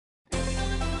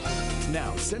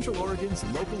Now, Central Oregon's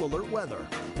local alert weather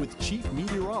with Chief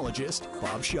Meteorologist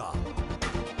Bob Shaw.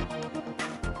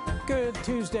 Good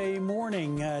Tuesday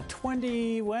morning,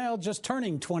 just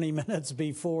turning 20 minutes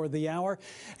before the hour,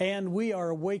 and we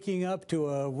are waking up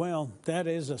to that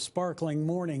is a sparkling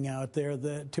morning out there,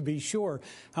 to be sure.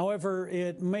 However,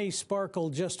 it may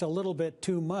sparkle just a little bit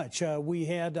too much. We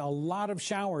had a lot of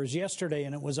showers yesterday,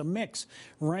 and it was a mix.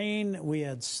 Rain, we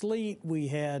had sleet, we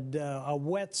had a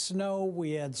wet snow,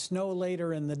 we had snow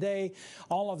later in the day.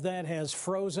 All of that has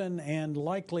frozen, and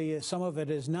likely some of it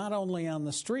is not only on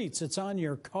the streets, it's on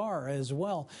your car as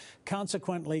well.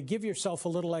 Consequently, give yourself a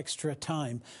little extra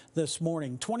time this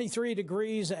morning. 23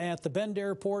 degrees at the Bend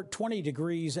Airport, 20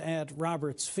 degrees at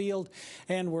Roberts Field,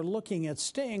 and we're looking at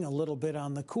staying a little bit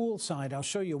on the cool side. I'll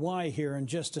show you why here in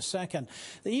just a second.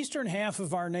 The eastern half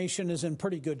of our nation is in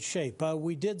pretty good shape.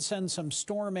 We did send some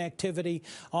storm activity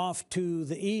off to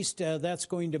the east. That's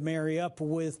going to marry up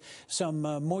with some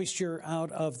moisture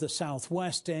out of the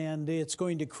southwest, and it's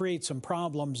going to create some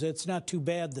problems. It's not too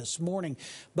bad this morning,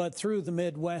 but through the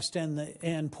Midwest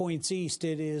and points east,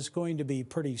 it is going to be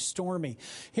pretty stormy.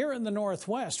 Here in the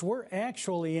Northwest, we're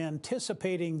actually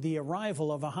anticipating the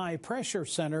arrival of a high pressure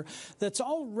center that's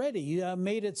already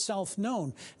made itself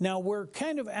known. Now, we're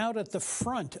kind of out at the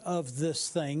front of this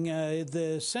thing.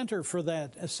 The center for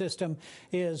that system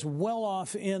is well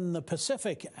off in the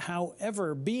Pacific.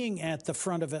 However, being at the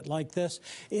front of it like this,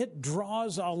 it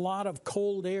draws a lot of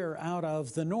cold air out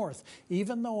of the north.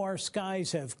 Even though our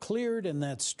skies have cleared and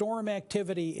that storm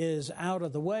activity is out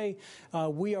of the way,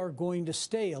 we are going to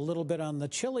stay a little bit on the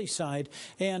chilly side.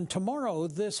 And tomorrow,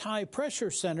 this high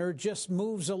pressure center just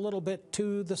moves a little bit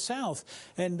to the south,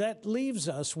 and that leaves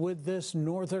us with this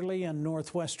northerly and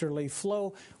northwesterly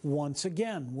flow. Once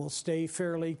again, we'll stay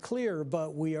fairly clear,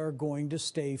 but we are going to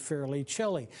stay fairly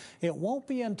chilly. It won't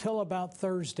be until about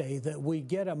Thursday that we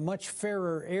get a much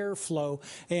fairer airflow,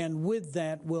 and with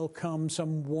that will come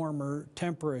some warmer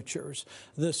temperatures.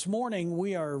 This morning,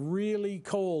 we are really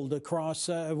cold across,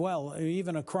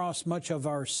 even across much of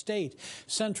our state.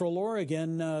 Central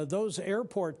Oregon, those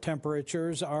airport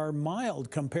temperatures are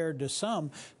mild compared to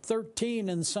some. 13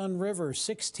 in Sun River,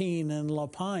 16 in La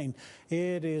Pine.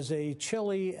 It is a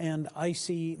chilly and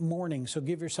icy morning, so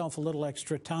give yourself a little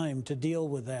extra time to deal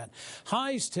with that.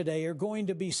 Highs today are going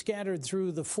to be scattered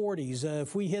through the 40s.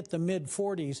 If we hit the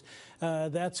mid-40s,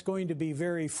 that's going to be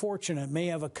very fortunate. May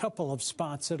have a couple of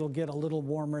spots that'll get a little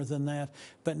warmer than that,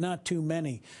 but not too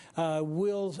many.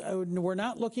 We're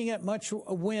not looking at much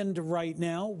wind right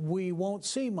now. We won't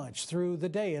see much through the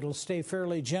day. It'll stay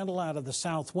fairly gentle out of the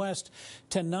southwest.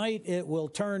 Tonight, it will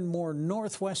turn more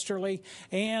northwesterly,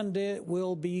 and it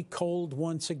will be cold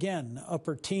once again,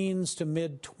 upper teens to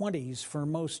mid-20s for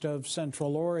most of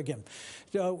Central Oregon.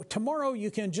 Tomorrow, you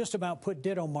can just about put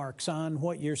ditto marks on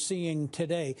what you're seeing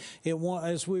today.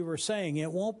 As we were saying,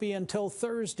 it won't be until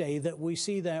Thursday that we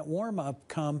see that warm-up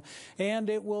come, and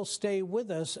it will stay with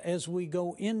us as we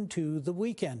go into the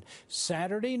weekend.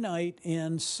 Saturday night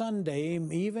and Sunday,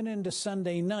 even into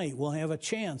Sunday night, we'll have a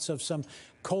chance of some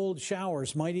cold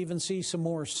showers, might even see some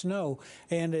more snow,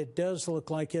 and it does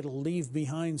look like it'll leave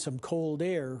behind some cold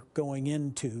air going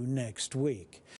into next week.